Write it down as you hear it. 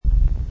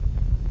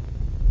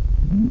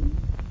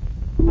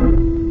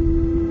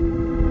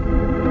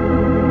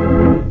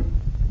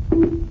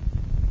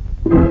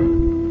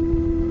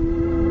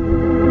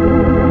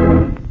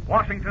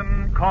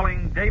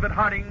David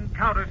Harding,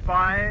 counter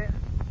spy.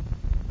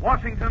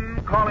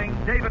 Washington calling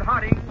David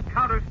Harding,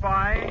 counter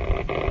spy.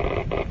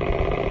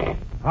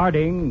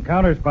 Harding,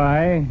 counter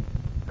spy.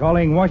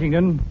 Calling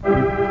Washington.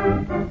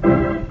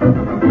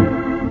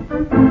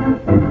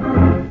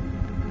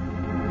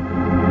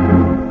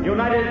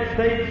 United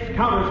States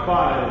counter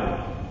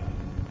spies,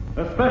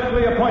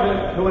 especially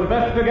appointed to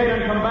investigate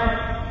and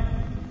combat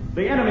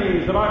the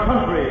enemies of our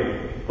country,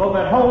 both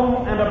at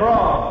home and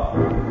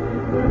abroad.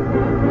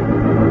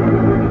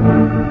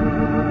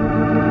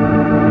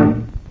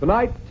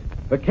 Tonight,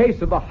 the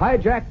case of the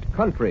hijacked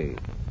country.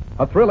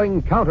 A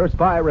thrilling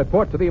counter-spy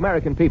report to the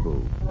American people.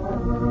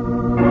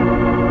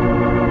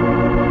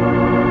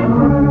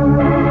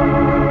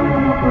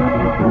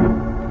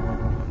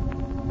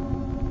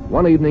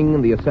 One evening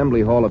in the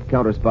Assembly Hall of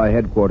Counter-Spy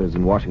Headquarters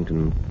in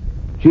Washington,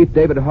 Chief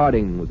David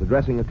Harding was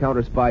addressing a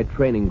counter-spy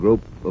training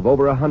group of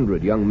over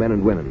 100 young men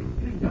and women.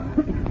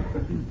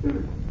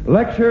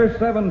 Lecture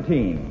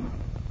 17.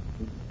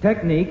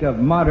 Technique of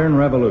Modern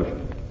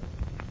Revolution.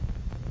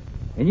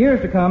 In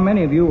years to come,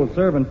 many of you will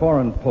serve in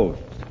foreign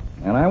posts,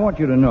 and I want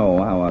you to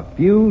know how a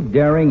few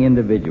daring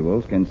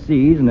individuals can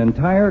seize an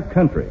entire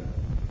country.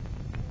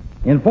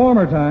 In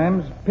former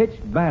times,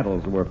 pitched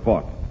battles were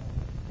fought.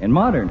 In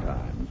modern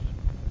times,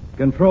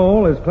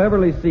 control is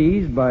cleverly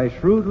seized by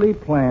shrewdly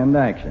planned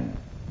action.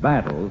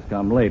 Battles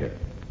come later.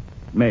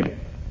 Maybe.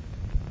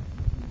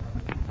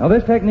 Now,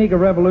 this technique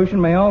of revolution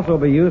may also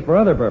be used for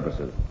other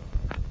purposes.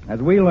 As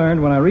we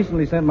learned when I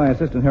recently sent my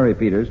assistant, Harry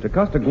Peters, to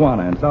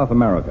Costaguana in South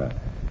America,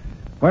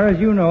 where, as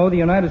you know, the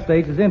United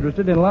States is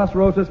interested in Las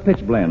Rosas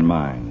pitchblende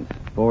mines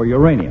for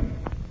uranium.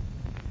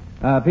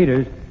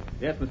 Peters.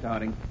 Yes, Mr.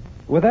 Harding.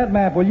 With that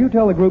map, will you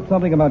tell the group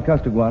something about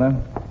Costaguana?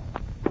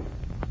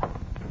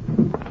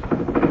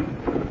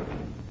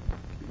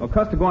 Well,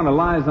 Costaguana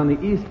lies on the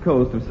east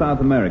coast of South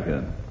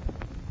America,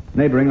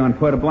 neighboring on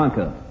Puerto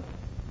Blanca.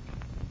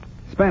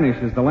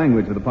 Spanish is the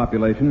language of the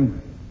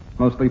population,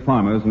 mostly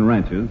farmers and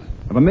ranchers,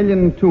 of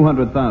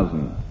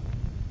 1,200,000.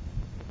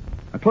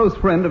 A close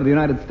friend of the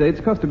United States,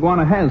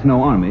 Costaguana has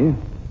no army,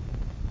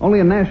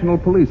 only a national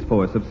police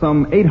force of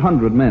some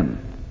 800 men.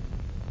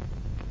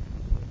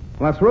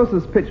 Las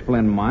Rosas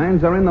pitchblende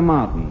mines are in the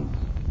mountains,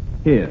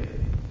 here.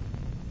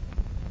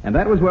 And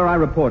that was where I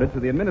reported to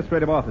the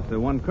administrative officer,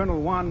 one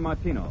Colonel Juan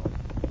Martino.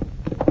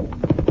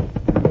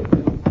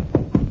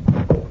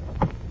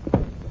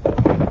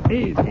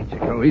 Easy,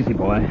 Chico. Easy,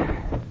 boy.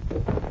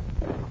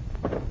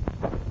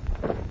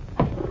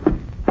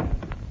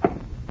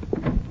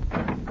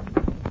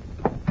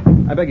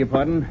 I beg your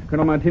pardon,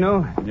 Colonel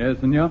Martino? Yes,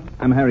 senor?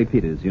 I'm Harry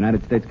Peters,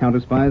 United States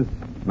Counter-Spies.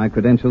 My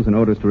credentials and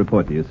orders to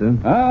report to you, sir.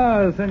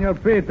 Ah, Senor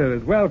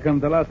Peters.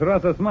 Welcome to Las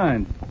Rosas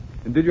Mines.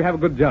 Did you have a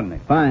good journey?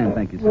 Fine,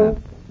 thank you, sir.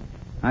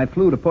 I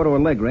flew to Porto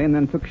Alegre and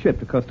then took ship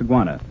to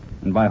Costaguana,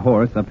 and by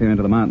horse up here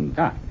into the mountains.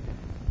 Ah.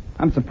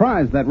 I'm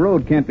surprised that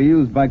road can't be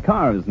used by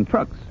cars and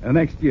trucks.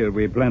 Next year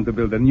we plan to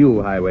build a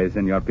new highway,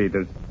 Senor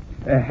Peters.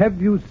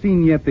 Have you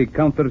seen yet the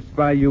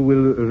counter-spy you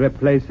will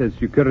replace as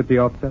security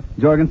officer?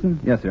 Jorgensen?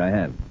 Yes, sir, I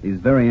have. He's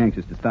very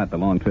anxious to start the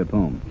long trip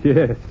home.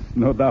 Yes,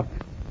 no doubt.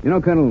 You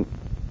know, Colonel,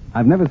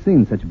 I've never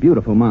seen such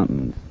beautiful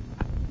mountains.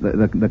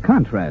 The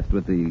contrast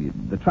with the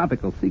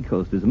tropical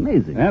seacoast is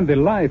amazing. And the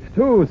life,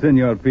 too,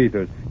 Senor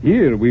Peters.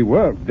 Here we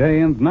work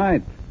day and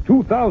night.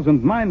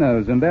 2,000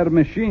 miners and their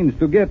machines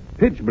to get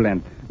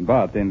pitchblende.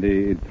 But in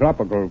the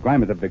tropical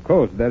climate of the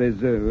coast, there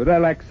is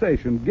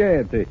relaxation,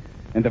 gaiety.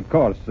 And, of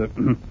course,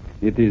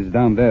 it is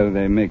down there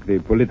they make the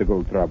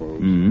political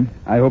troubles. Mm-hmm.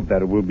 I hope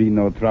there will be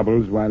no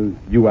troubles while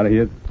you are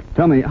here.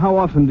 Tell me, how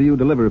often do you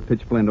deliver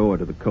pitchblende ore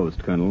to the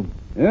coast, Colonel?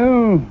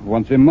 Oh,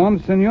 once a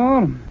month,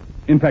 senor.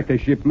 In fact, a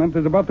shipment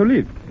is about to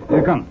leave.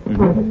 Here, come.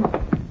 Mm-hmm.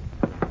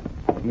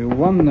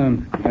 One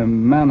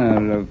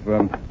manner of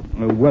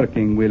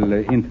working will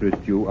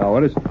interest you,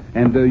 ours,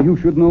 and you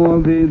should know all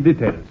the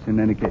details in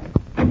any case.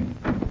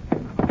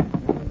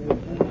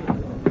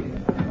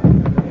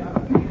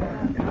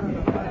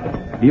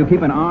 Do you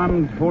keep an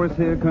armed force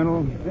here,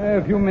 Colonel?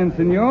 A few men,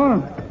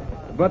 senor.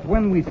 But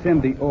when we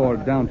send the ore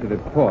down to the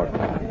port,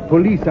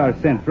 police are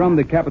sent from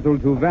the capital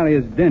to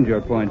various danger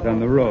points on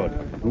the road.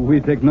 We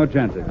take no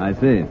chances. I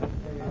see.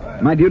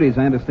 My duties,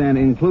 I understand,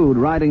 include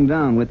riding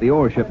down with the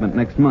ore shipment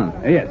next month.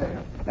 Yes.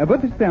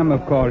 But this time,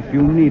 of course,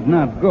 you need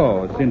not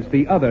go, since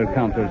the other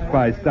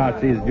counter-spy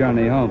starts his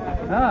journey home.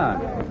 Ah,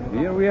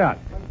 here we are.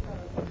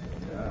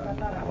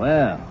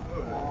 Well,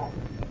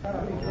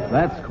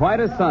 that's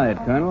quite a sight,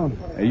 Colonel.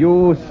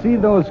 You see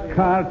those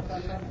carts,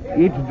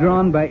 each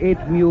drawn by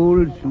 8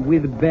 mules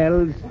with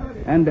bells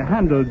and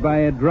handled by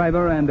a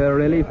driver and a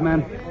relief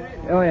man?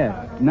 Oh, yes.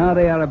 Now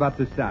they are about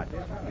to start.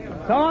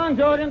 So long,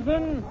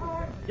 Jorgensen.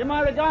 Give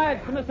my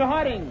regards to Mr.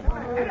 Harding.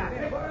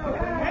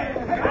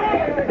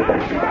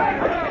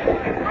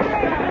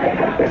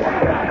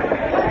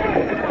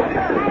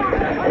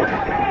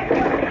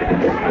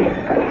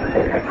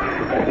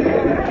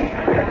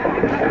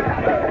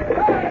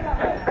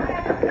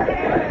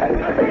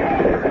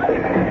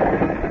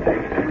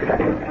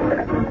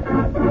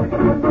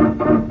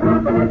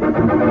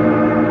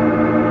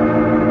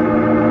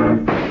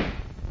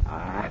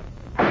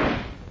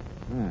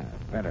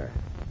 Better.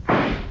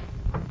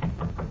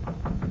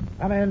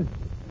 Come in.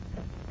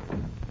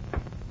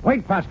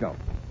 Wait, Pasco.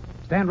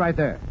 Stand right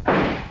there.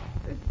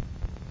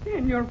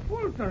 Senor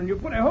Fulton, you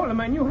put a hole in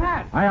my new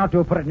hat. I ought to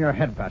have put it in your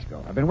head,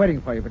 Pasco. I've been waiting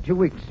for you for 2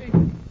 weeks.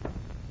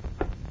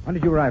 When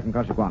did you arrive from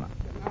Costaguana?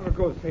 An hour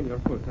ago, Senor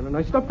Fulton, and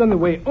I stopped on the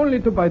way only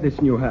to buy this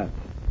new hat.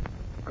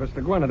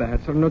 Costaguana, the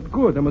hats are not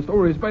good. I must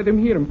always buy them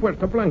here in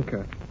Puerto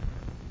Blanca.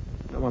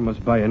 Now I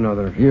must buy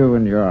another. You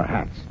and your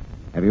hats.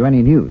 Have you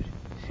any news?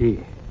 See,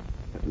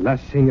 at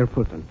last, Senor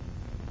Fulton,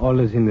 all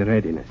is in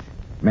readiness.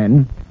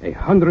 Men?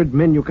 100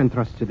 men you can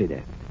trust to the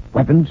death.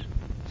 Weapons?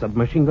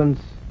 Submachine guns,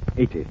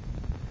 80.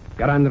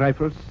 Garand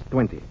rifles,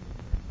 20.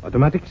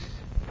 Automatics,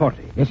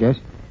 40. Yes.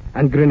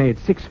 And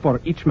grenades, 6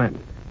 for each man.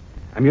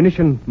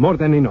 Ammunition, more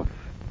than enough.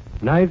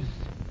 Knives,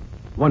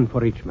 1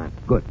 for each man.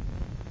 Good.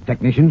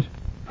 Technicians?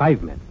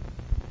 5 men.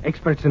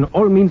 Experts in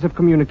all means of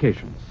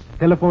communications,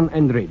 telephone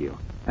and radio.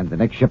 And the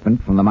next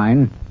shipment from the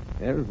mine?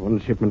 Well, one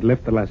shipment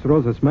left the Las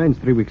Rosas mines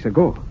 3 weeks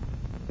ago.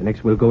 The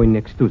next will go in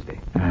next Tuesday.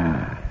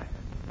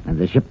 And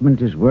the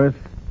shipment is worth...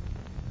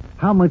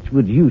 How much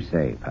would you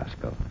say,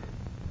 Pasco?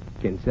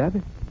 Quien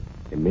sabe?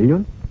 $1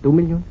 million? $2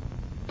 million?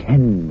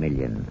 10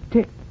 million.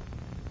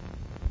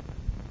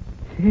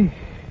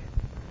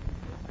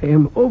 I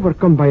am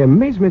overcome by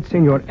amazement,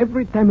 senor,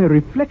 every time I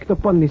reflect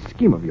upon this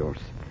scheme of yours.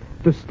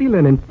 To steal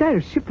an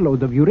entire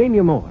shipload of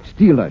uranium ore.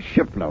 Steal a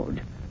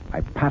shipload?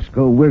 Why,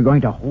 Pasco, we're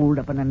going to hold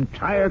up an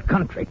entire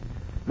country.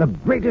 The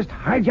greatest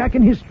hijack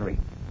in history.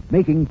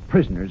 Making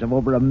prisoners of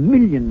over 1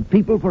 million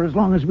people for as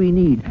long as we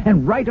need.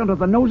 And right under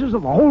the noses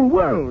of the whole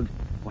world.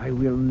 Why,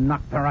 we'll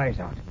knock their eyes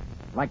out.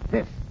 Like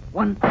this.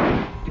 1,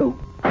 2,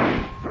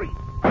 3.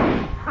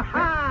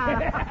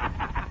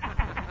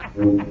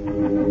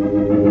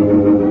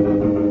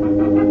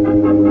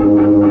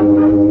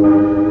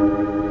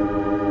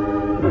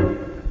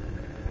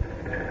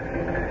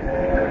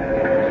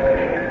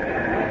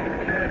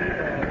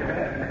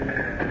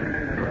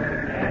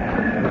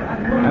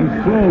 And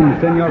soon,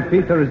 Senor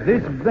Peters,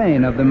 this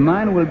vein of the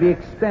mine will be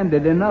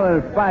extended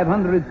another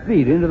 500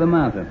 feet into the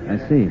mountain. I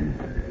see.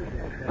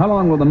 How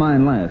long will the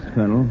mine last,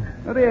 Colonel?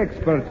 The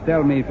experts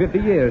tell me 50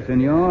 years,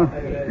 senor.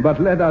 But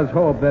let us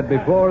hope that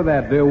before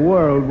that the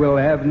world will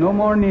have no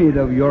more need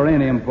of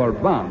uranium for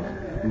bombs,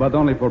 but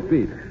only for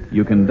peace.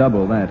 You can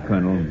double that,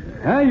 Colonel.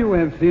 You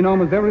have seen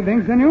almost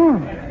everything,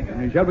 senor.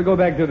 Shall we go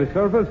back to the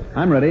surface?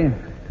 I'm ready.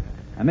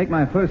 I make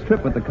my first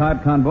trip with the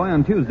card convoy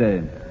on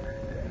Tuesday.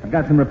 I've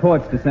got some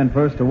reports to send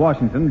first to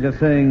Washington, just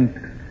saying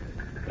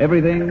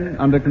everything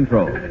under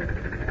control.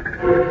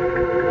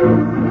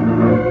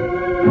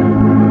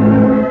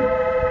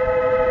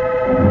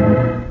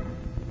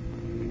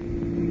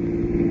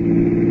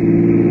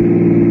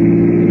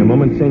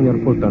 Senor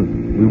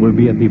Fulton, we will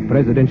be at the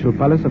presidential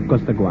palace of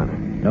Costaguana.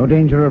 No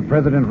danger of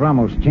President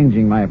Ramos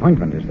changing my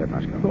appointment, is there,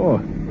 Pasco? Oh,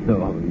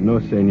 no,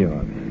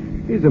 senor.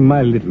 He's a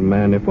mild little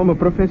man, a former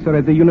professor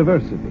at the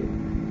university.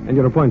 And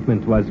your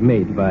appointment was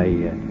made by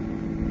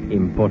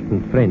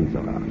important friends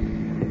of ours.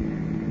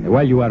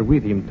 While you are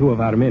with him, 2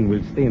 of our men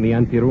will stay in the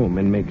anteroom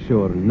and make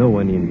sure no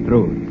one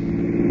intrudes.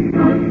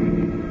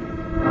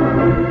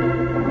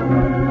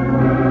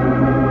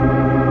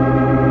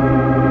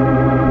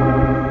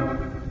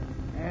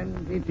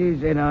 It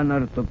is an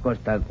honor to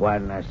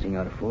Costaguana,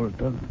 Senor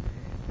Fulton.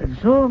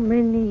 So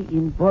many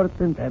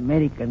important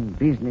American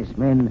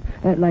businessmen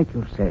like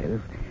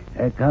yourself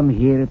come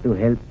here to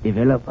help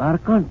develop our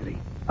country.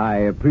 I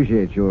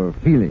appreciate your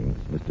feelings,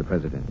 Mr.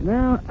 President.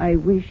 Now, I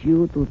wish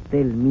you to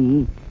tell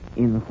me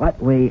in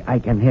what way I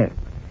can help.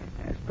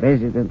 As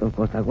president of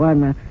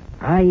Costaguana,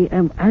 I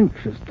am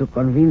anxious to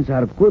convince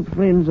our good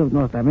friends of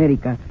North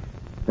America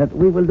that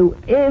we will do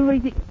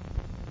everything...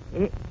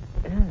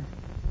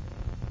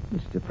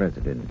 Mr.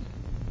 President,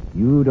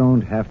 you don't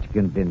have to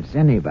convince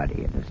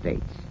anybody in the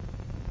States.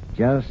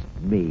 Just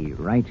me,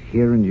 right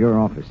here in your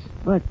office.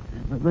 But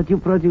you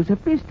produce a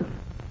pistol.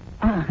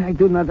 I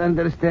do not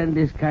understand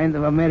this kind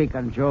of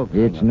American joke.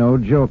 It's no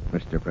joke,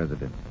 Mr.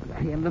 President.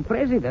 I am the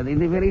president in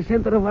the very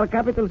center of our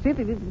capital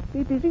city.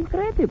 It is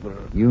incredible.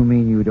 You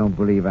mean you don't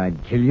believe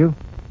I'd kill you?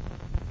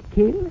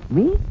 Kill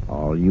me?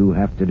 All you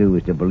have to do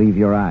is to believe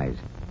your eyes.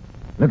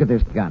 Look at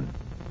this gun.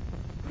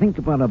 Think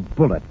about a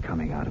bullet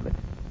coming out of it.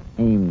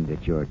 Aimed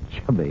at your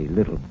chubby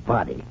little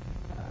body.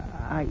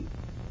 I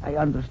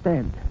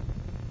understand.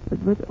 But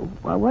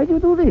why do you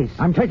do this?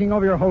 I'm taking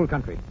over your whole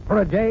country. For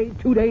a day,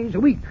 2 days, a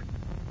week.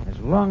 As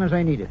long as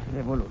I need it.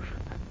 Revolution.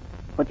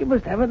 But you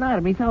must have an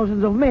army,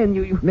 thousands of men.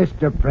 You...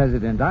 Mr.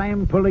 President, I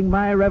am pulling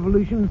my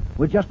revolution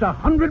with just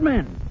 100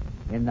 men.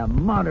 In the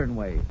modern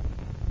way.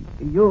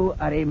 You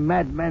are a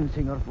madman,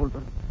 Senor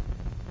Fulton.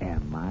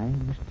 Am I,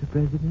 Mr.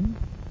 President?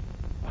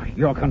 Why,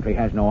 your country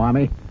has no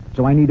army,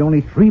 so I need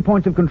only 3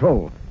 points of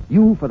control.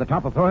 You for the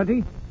top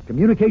authority,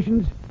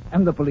 communications,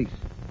 and the police.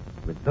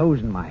 With those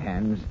in my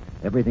hands,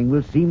 everything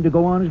will seem to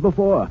go on as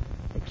before,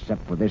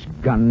 except for this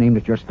gun aimed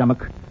at your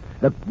stomach.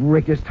 The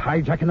greatest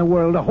hijack in the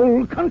world, a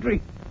whole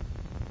country.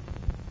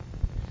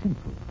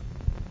 Simple,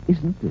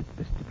 isn't it,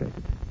 Mr.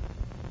 President?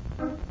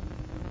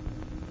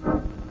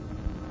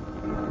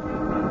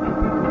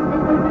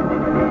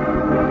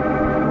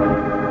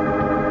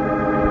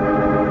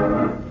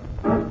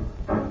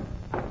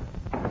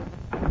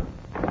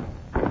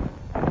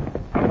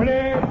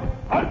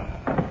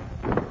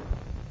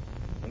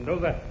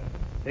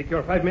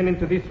 your 5 men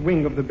into this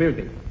wing of the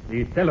building,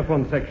 the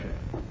telephone section.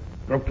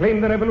 Proclaim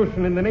the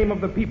revolution in the name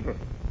of the people,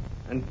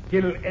 and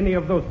kill any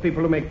of those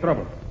people who make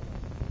trouble.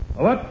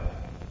 What?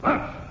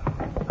 March!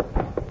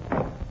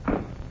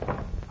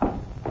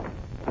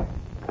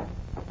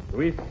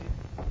 Luis,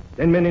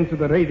 10 men into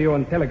the radio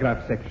and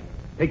telegraph section.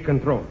 Take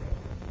control.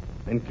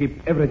 And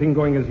keep everything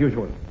going as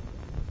usual.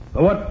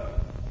 What?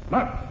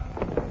 March!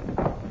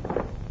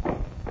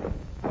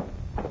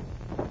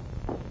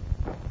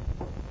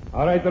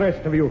 All right, the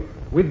rest of you,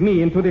 with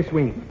me into this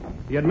wing.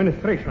 The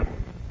administration.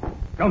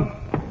 Come.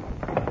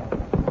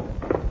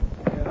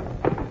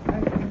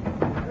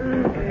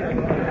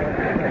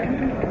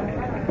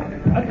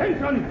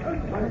 Attention!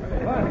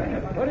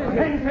 What is it?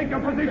 Men, take your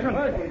position.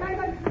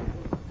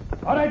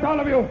 All right, all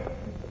of you,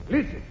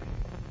 listen.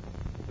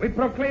 We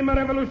proclaim a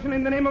revolution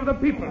in the name of the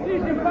people.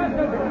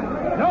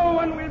 No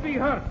one will be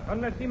hurt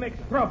unless he makes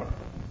trouble.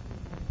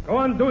 Go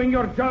on doing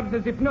your jobs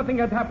as if nothing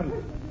had happened.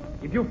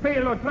 If you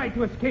fail or try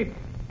to escape,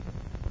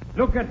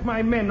 look at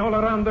my men all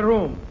around the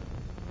room.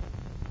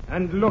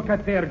 And look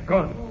at their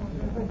guns.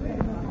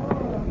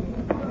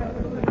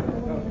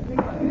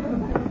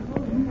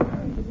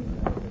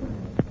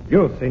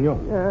 You,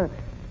 senor.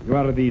 You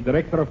are the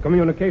director of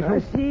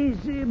communications? Si,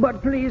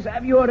 but please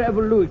have your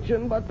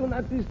revolution, but do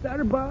not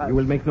disturb us. You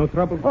will make no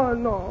trouble? Oh,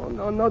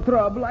 no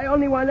trouble. I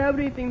only want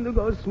everything to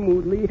go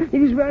smoothly. It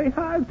is very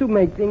hard to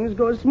make things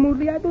go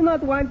smoothly. I do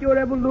not want your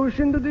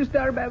revolution to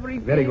disturb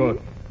everything. Very good.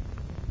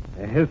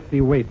 A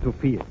healthy way to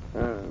feel.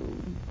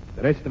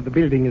 The rest of the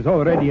building is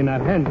already in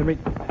our hands. A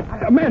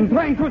man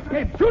trying to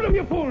escape. Shoot him,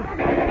 you fool!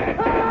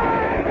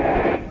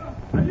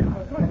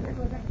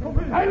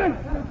 Silence!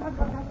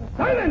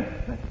 Silence!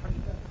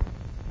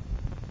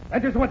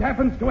 That is what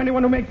happens to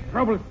anyone who makes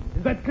trouble.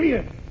 Is that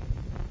clear?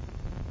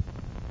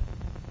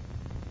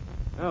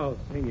 Now,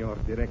 Senor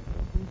Director,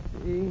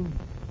 you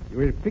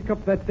will pick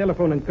up that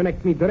telephone and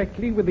connect me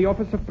directly with the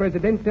office of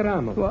Presidente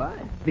Ramos. What?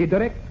 The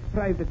direct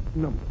private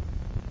number.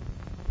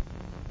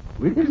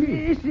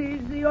 Quickly.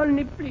 Si,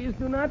 only please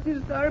do not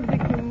disturb the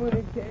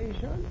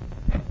communication.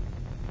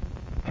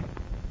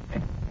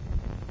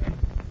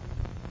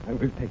 I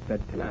will take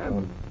that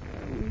telephone.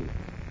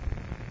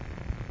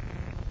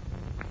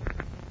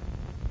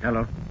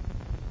 Hello.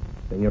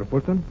 Senor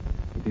Fulton,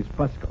 it is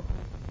Pasco.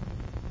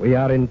 We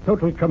are in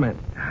total command.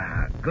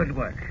 Good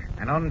work.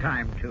 And on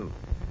time, too.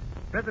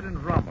 President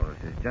Ramos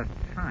has just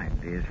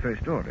signed his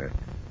first order.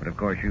 But, of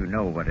course, you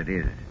know what it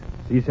is.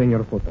 Si,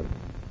 Senor Fulton.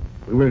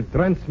 We will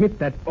transmit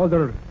that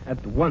order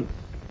at once.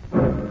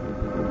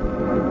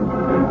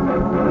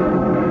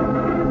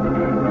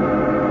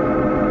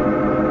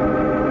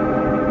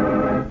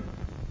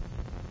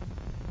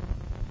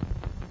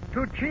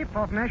 To Chief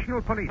of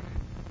National Police,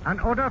 an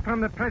order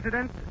from the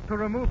President to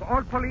remove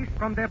all police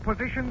from their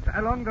positions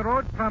along the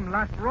road from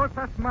Las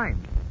Rosas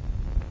mine.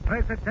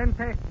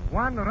 Presidente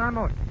Juan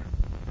Ramos.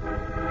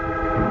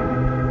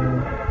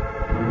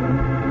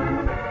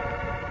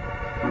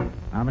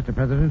 Now, Mr.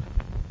 President,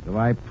 do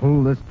I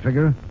pull this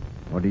trigger,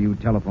 or do you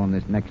telephone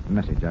this next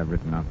message I've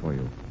written out for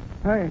you?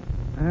 Very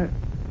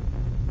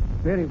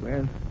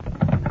well.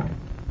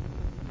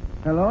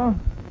 Hello?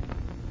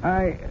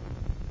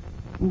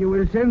 You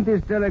will send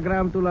this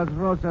telegram to Las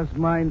Rosas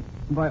mine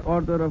by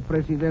order of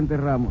Presidente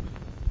Ramos.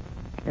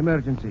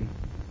 Emergency.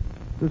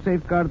 To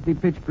safeguard the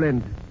pitch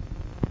blende.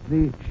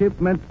 The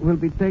shipment will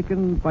be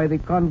taken by the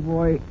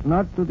convoy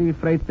not to the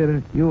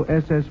freighter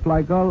USS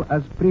Flygull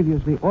as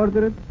previously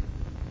ordered,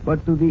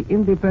 but to the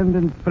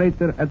independent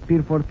freighter at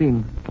Pier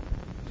 14.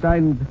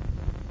 Signed,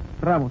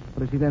 Ramos,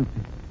 Presidente.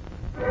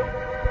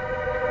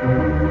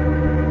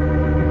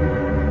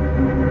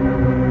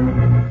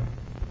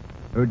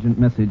 Urgent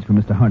message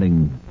from Mr.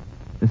 Harding.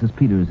 This is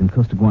Peters in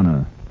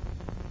Costaguana.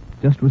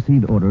 Just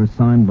received orders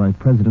signed by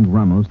President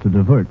Ramos to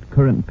divert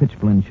current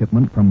pitchblende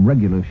shipment from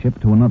regular ship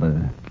to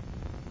another.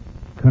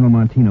 Colonel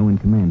Martino in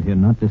command here,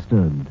 not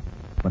disturbed,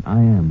 but I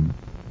am.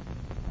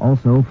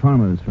 Also,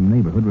 farmers from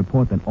neighborhood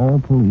report that all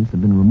police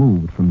have been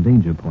removed from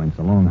danger points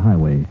along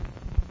highway.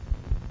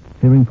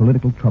 Fearing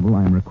political trouble,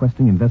 I am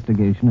requesting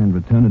investigation and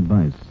return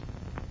advice.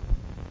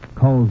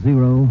 Call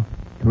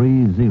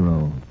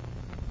 030.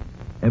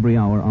 Every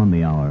hour on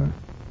the hour.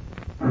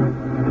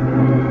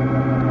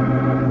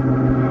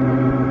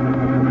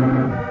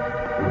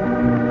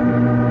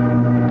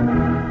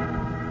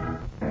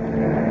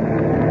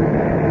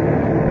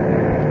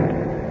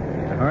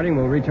 Mr. Harding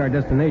will reach our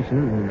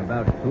destination in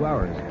about 2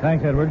 hours.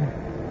 Thanks, Edward.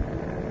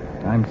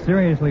 I'm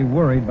seriously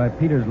worried by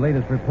Peter's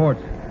latest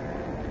reports.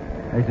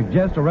 They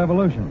suggest a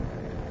revolution.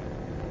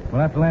 We'll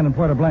have to land in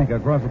Puerto Blanca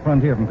across the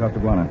frontier from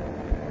Costaguana.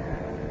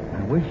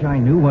 I wish I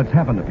knew what's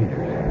happened to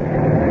Peters.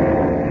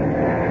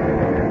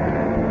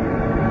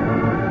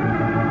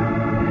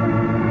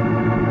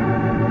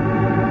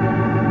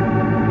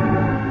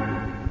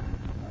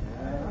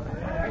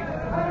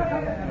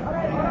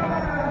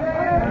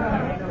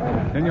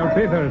 Senor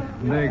Peters,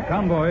 the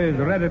convoy is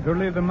ready to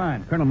leave the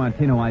mine. Colonel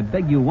Martino, I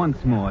beg you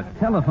once more,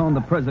 telephone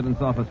the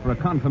President's office for a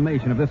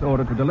confirmation of this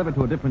order to deliver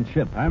to a different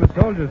ship. I'm a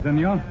soldier,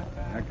 senor.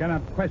 I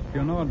cannot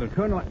question orders.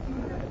 Colonel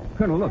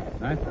Colonel, look.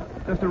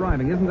 Just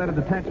arriving. Isn't that a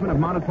detachment of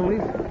mounted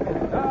police?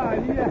 Ah,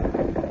 yes.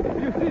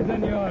 You see,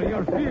 senor,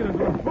 your fears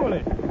were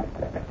foolish.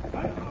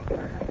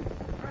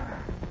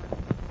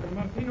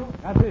 Martino?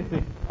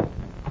 Assisi.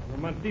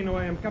 Martino,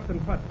 I am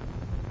Captain Putz.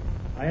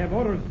 I have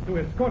orders to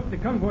escort the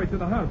convoy to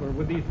the harbor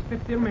with these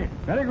 50 men.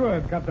 Very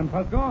good, Captain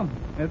Pasco.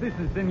 This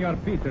is Senor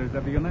Peters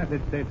of the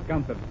United States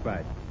Counter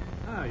Spy.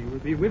 Ah, you will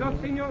be with us,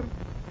 senor?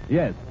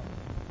 Yes.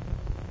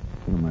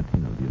 Colonel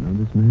Martino, do you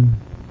know this man?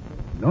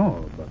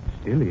 No, but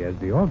still he has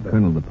the order.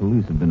 Colonel, the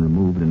police have been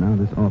removed, and now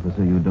this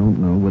officer you don't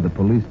know with a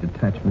police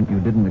detachment you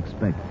didn't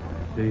expect.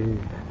 Si,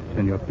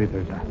 Senor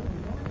Peters.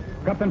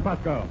 Captain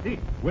Pasco, si.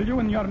 Will you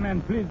and your men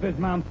please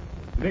dismount?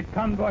 The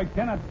convoy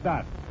cannot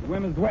start. We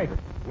must wait.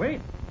 Wait?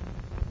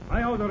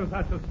 My orders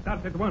are to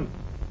start at once.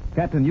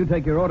 Captain, you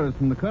take your orders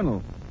from the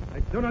colonel.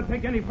 I do not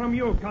take any from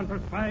you, counter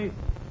spy.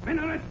 Men,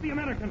 arrest the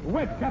American.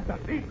 Wait, Captain.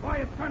 Be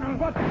quiet, Colonel.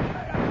 What?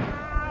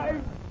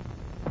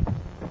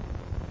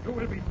 You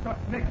will be shot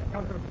next,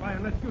 counter spy,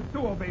 unless you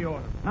do obey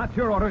orders. Not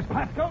your orders,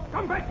 Pasco,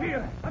 come back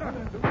here.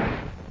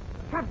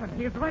 Captain,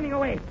 he is running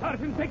away.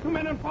 Sergeant, take 2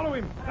 men and follow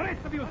him. The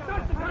rest of you,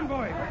 start the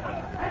convoy.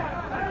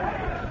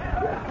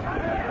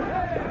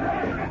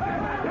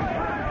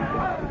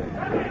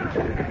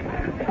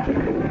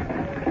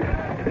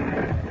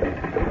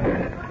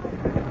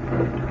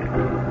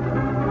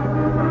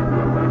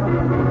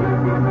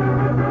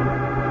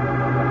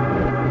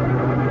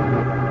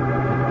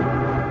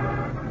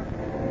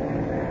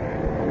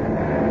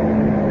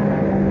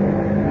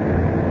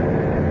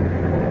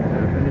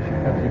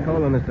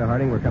 Mr.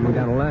 Harding, we're coming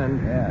down to land.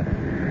 Yeah.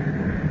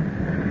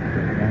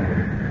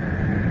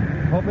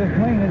 Hope this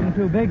plane isn't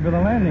too big for the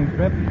landing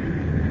strip.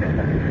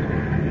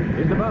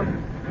 Here's the bump.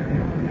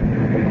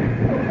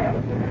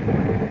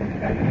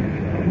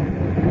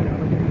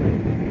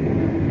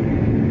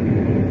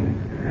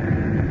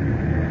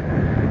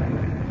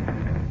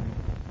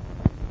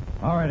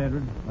 All right,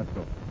 Edward. Let's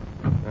go.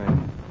 All right.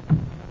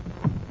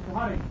 Mr.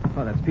 Harding.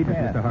 Oh, that's Peters,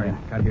 Yeah, Mr. Harding.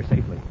 Got here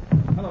safely.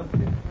 Hello,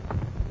 Peters.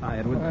 Hi,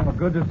 Edward. Well,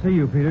 good to see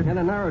you, Peter. And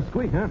a narrow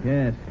squeak, huh?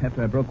 Yes,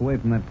 after I broke away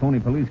from that phony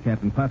police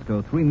captain,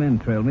 Pasco, 3 men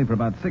trailed me for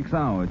about 6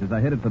 hours as I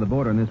headed for the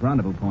border in this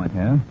rendezvous point.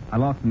 Yeah? I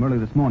lost them early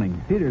this morning.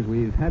 Peters,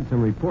 we've had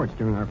some reports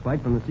during our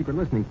flight from the secret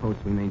listening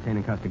posts we maintain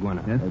in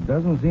Costaguana. Yes? There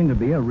doesn't seem to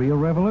be a real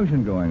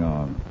revolution going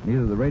on.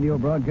 Neither the radio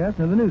broadcast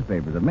nor the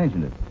newspapers have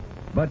mentioned it.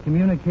 But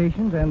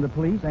communications and the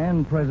police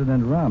and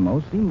President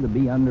Ramos seem to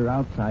be under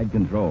outside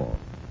control.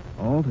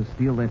 All to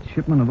steal that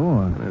shipment of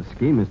ore. A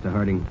scheme, Mr.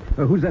 Harding.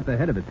 Who's at the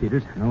head of it,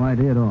 Peters? No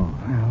idea at all.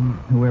 Well,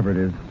 whoever it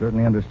is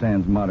certainly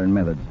understands modern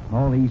methods.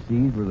 All he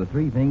sees were the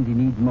 3 things he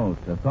needs most: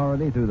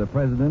 authority through the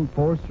president,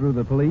 force through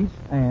the police,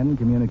 and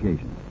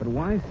communications. But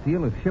why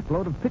steal a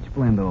shipload of pitch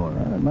blende ore?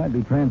 It might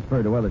be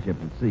transferred to other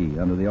ships at sea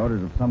under the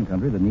orders of some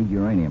country that need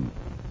uranium.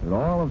 But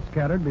all have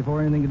scattered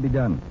before anything could be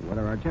done. What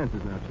are our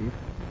chances now, Chief?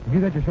 Have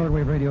you got your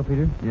shortwave radio,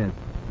 Peter? Yes.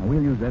 Now,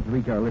 we'll use that to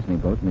reach our listening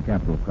post in the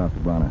capital of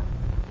Costaguana.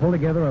 Pull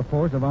together a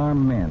force of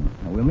armed men.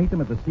 Now, we'll meet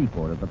them at the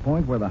seaport at the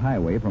point where the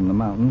highway from the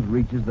mountains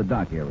reaches the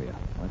dock area.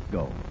 Let's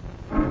go.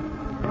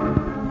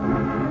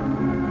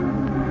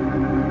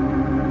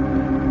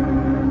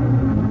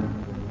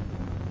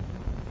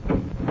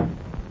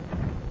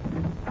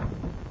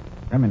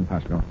 Come in,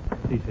 Pasco.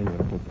 Si,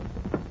 senor.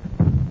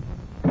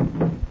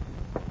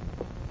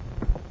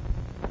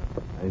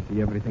 I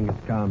see everything is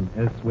calm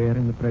elsewhere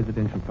in the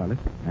presidential palace.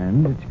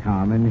 And it's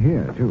calm in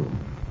here, too.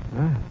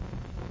 Ah.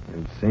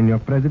 El Senor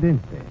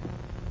Presidente.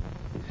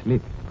 He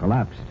sleeps.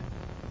 Collapsed.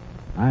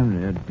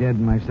 I'm dead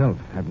myself.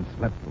 Haven't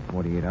slept for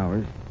 48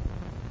 hours.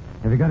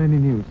 Have you got any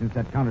news since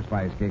that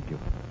counter-spy escaped you?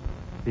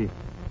 Si.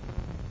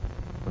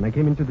 When I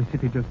came into the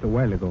city just a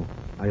while ago,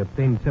 I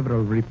obtained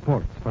several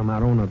reports from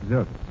our own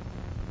observers.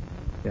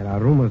 There are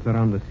rumors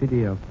around the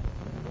city of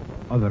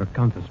other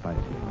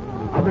counter-spies.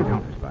 Other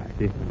counter-spies?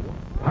 Si.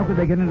 How could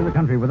they get into the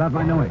country without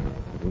my knowing?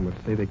 The rumors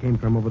say they came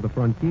from over the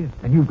frontier.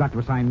 And you've got to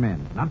assign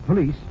men, not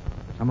police,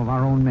 but some of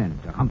our own men,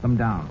 to hunt them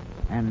down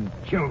and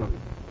kill them.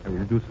 I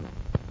will do so.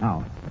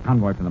 Now, the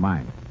convoy from the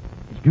mine.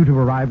 It's due to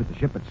arrive at the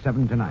ship at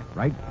 7 tonight,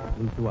 right?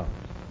 In 2 hours.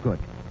 Good.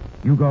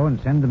 You go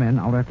and send the men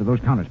out after those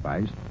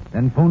counter-spies,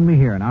 then phone me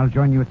here and I'll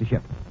join you at the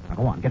ship. Now,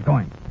 go on, get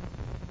going.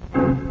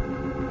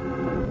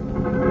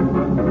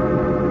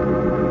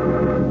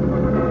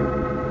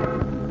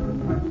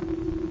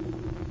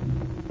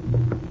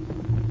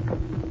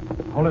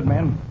 Hold it,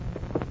 men.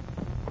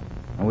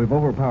 Now, we've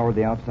overpowered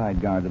the outside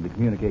guard of the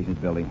communications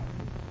building.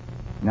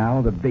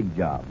 Now, the big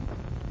job.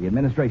 The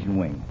administration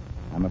wing.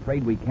 I'm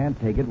afraid we can't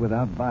take it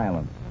without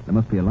violence. There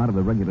must be a lot of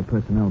the regular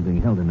personnel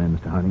being held in there,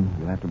 Mr. Harding.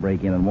 You'll have to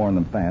break in and warn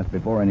them fast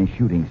before any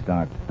shooting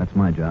starts. That's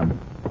my job.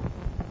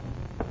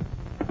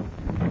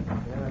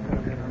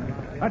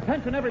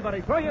 Attention,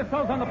 everybody. Throw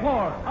yourselves on the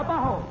floor.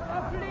 Abajo.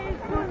 Please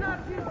do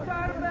not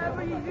disturb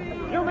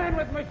everything. You men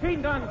with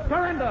machine guns,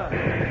 surrender.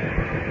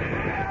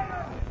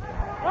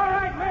 All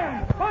right,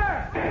 men,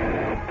 fire.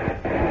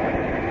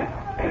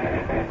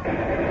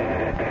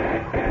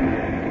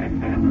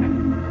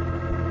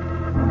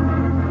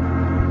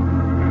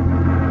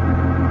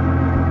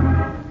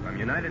 From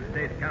United United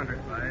States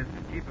counter-spies,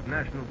 Chief of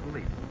National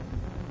Police.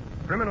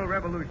 Criminal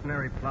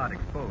revolutionary plot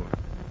exposed.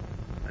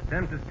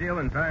 Attempt to steal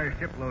entire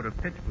shipload of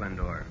pitch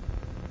blendor.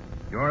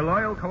 Your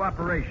loyal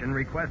cooperation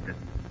requested.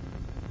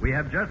 We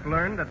have just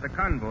learned that the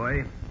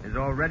convoy is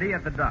already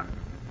at the dock.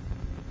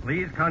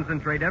 Please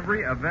concentrate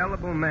every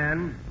available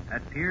man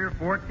at Pier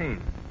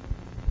 14.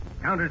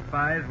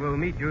 Counter-spies will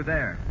meet you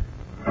there.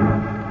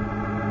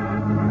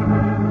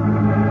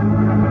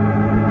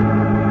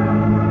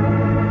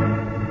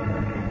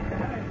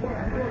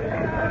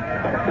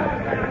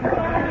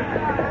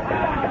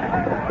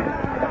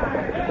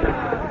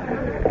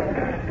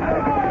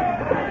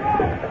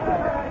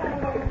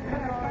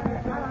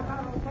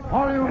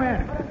 All you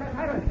men,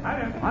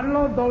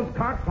 unload those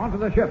carts onto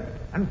the ship,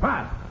 and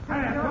fast.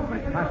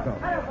 Pasco.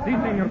 Si,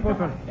 Senor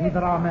Fulton. These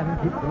are our men.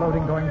 Keep the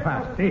loading going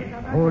fast. Si.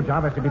 Whole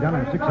job has to be done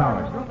in 6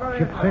 hours.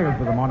 Ship sails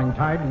with the morning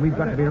tide, and we've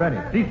got to be ready.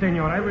 Si,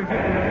 Senor. I will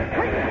get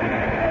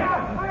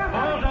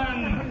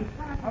Fulton!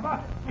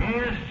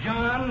 Here's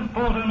John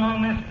Fulton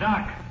on this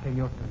dock.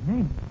 Senor,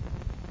 name?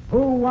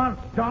 Who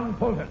wants John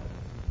Fulton?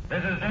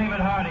 This is David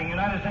Harding,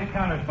 United States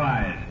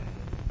counter-spies.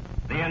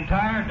 The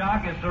entire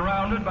dock is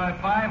surrounded by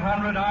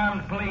 500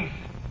 armed police.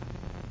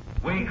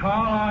 We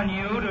call on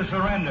you to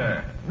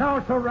surrender.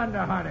 No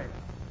surrender, Harding.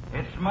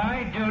 It's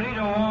my duty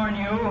to warn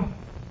you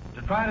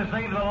to try to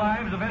save the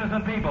lives of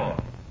innocent people.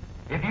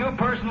 If you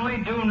personally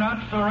do not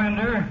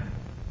surrender,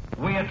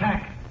 we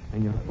attack.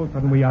 Senor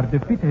Fulton, we are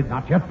defeated.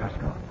 Not yet,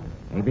 Pasco.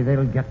 Maybe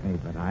they'll get me,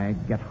 but I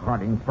get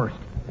Harding first.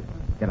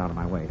 Get out of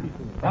my way.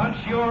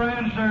 What's your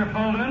answer,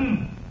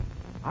 Fulton?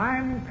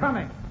 I'm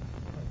coming.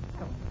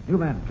 You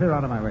men, clear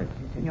out of my way.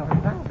 Senor,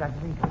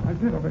 I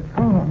did of it.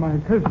 Oh, my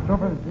case is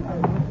over.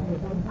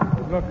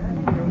 Look.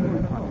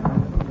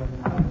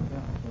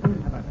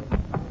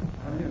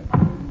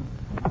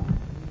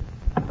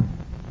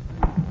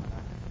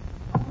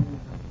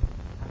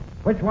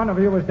 Which one of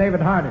you is David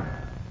Harding?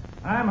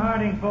 I'm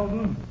Harding,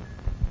 Fulton.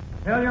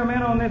 Tell your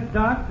men on this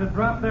dock to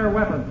drop their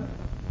weapons.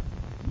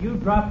 You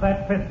drop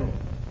that pistol.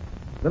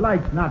 The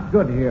light's not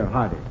good here,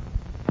 Harding.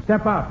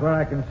 Step out where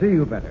I can see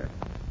you better.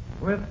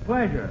 With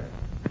pleasure.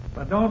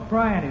 But don't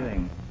try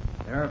anything.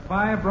 There are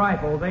 5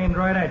 rifles aimed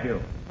right at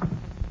you.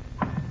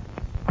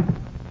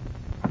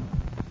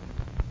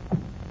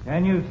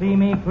 Can you see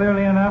me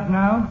clearly enough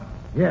now?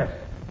 Yes.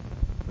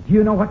 But do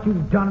you know what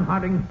you've done,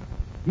 Harding?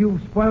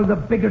 You've spoiled the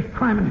biggest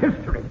crime in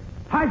history.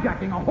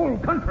 Hijacking a whole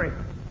country.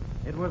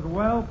 It was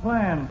well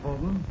planned,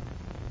 Fulton.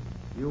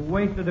 You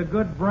wasted a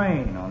good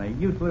brain on a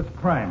useless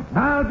crime.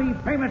 I'll be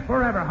famous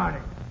forever,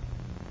 Harding.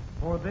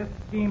 For this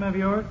scheme of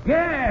yours?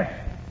 Yes.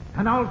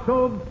 And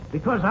also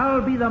because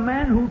I'll be the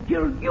man who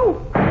killed you.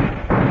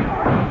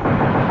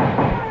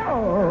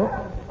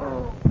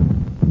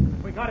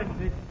 We got it,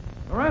 Chief.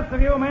 The rest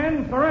of you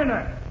men,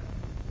 surrender.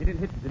 He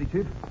didn't hit you, did he,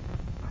 Chief?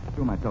 I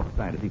threw myself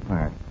aside as he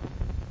fired.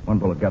 One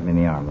bullet got me in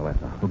the arm, the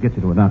left arm. We'll get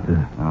you to a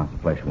doctor. No, it's a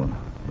flesh wound.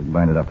 We can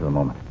bind it up for the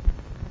moment.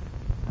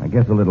 I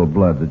guess a little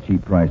blood's a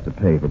cheap price to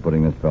pay for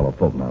putting this fellow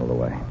Fulton out of the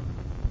way.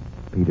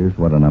 Peters,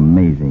 what an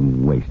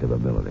amazing waste of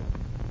ability.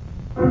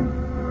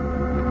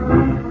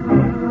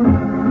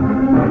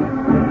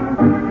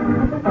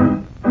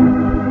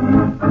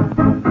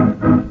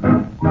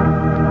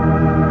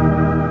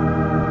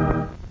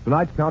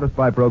 Tonight's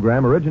Counter-Spy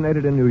program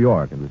originated in New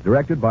York and was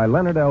directed by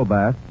Leonard L.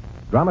 Bass,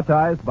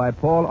 dramatized by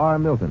Paul R.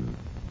 Milton,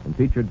 and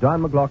featured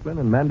Don McLaughlin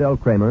and Mandel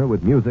Kramer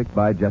with music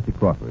by Jesse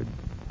Crawford.